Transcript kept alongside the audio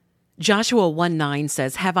Joshua 1:9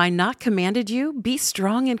 says, "Have I not commanded you? Be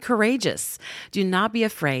strong and courageous. Do not be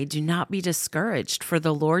afraid. Do not be discouraged, for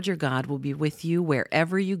the Lord your God will be with you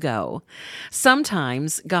wherever you go."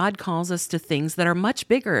 Sometimes God calls us to things that are much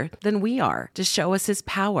bigger than we are to show us his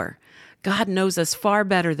power. God knows us far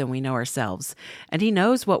better than we know ourselves, and he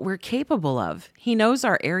knows what we're capable of. He knows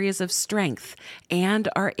our areas of strength and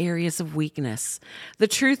our areas of weakness. The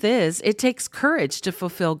truth is, it takes courage to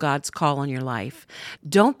fulfill God's call on your life.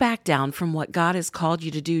 Don't back down from what God has called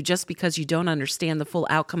you to do just because you don't understand the full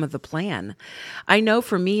outcome of the plan. I know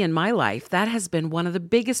for me in my life, that has been one of the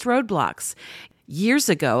biggest roadblocks. Years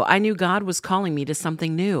ago, I knew God was calling me to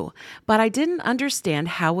something new, but I didn't understand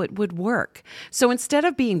how it would work. So instead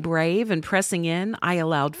of being brave and pressing in, I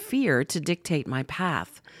allowed fear to dictate my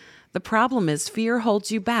path. The problem is fear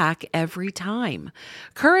holds you back every time.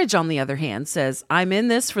 Courage, on the other hand, says, I'm in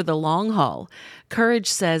this for the long haul. Courage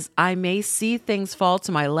says, I may see things fall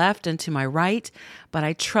to my left and to my right, but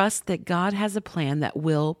I trust that God has a plan that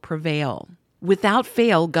will prevail. Without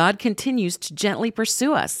fail, God continues to gently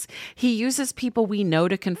pursue us. He uses people we know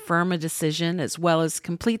to confirm a decision as well as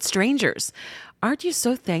complete strangers. Aren't you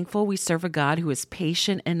so thankful we serve a God who is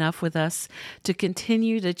patient enough with us to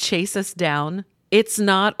continue to chase us down? It's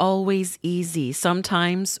not always easy.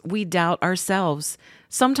 Sometimes we doubt ourselves.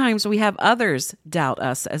 Sometimes we have others doubt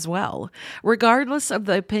us as well. Regardless of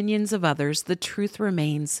the opinions of others, the truth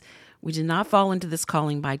remains. We did not fall into this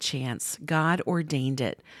calling by chance. God ordained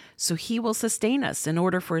it, so he will sustain us in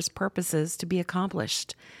order for his purposes to be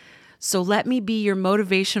accomplished. So let me be your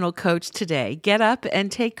motivational coach today. Get up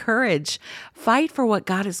and take courage. Fight for what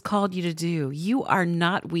God has called you to do. You are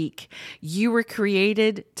not weak. You were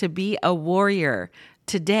created to be a warrior.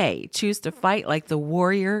 Today, choose to fight like the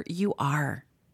warrior you are.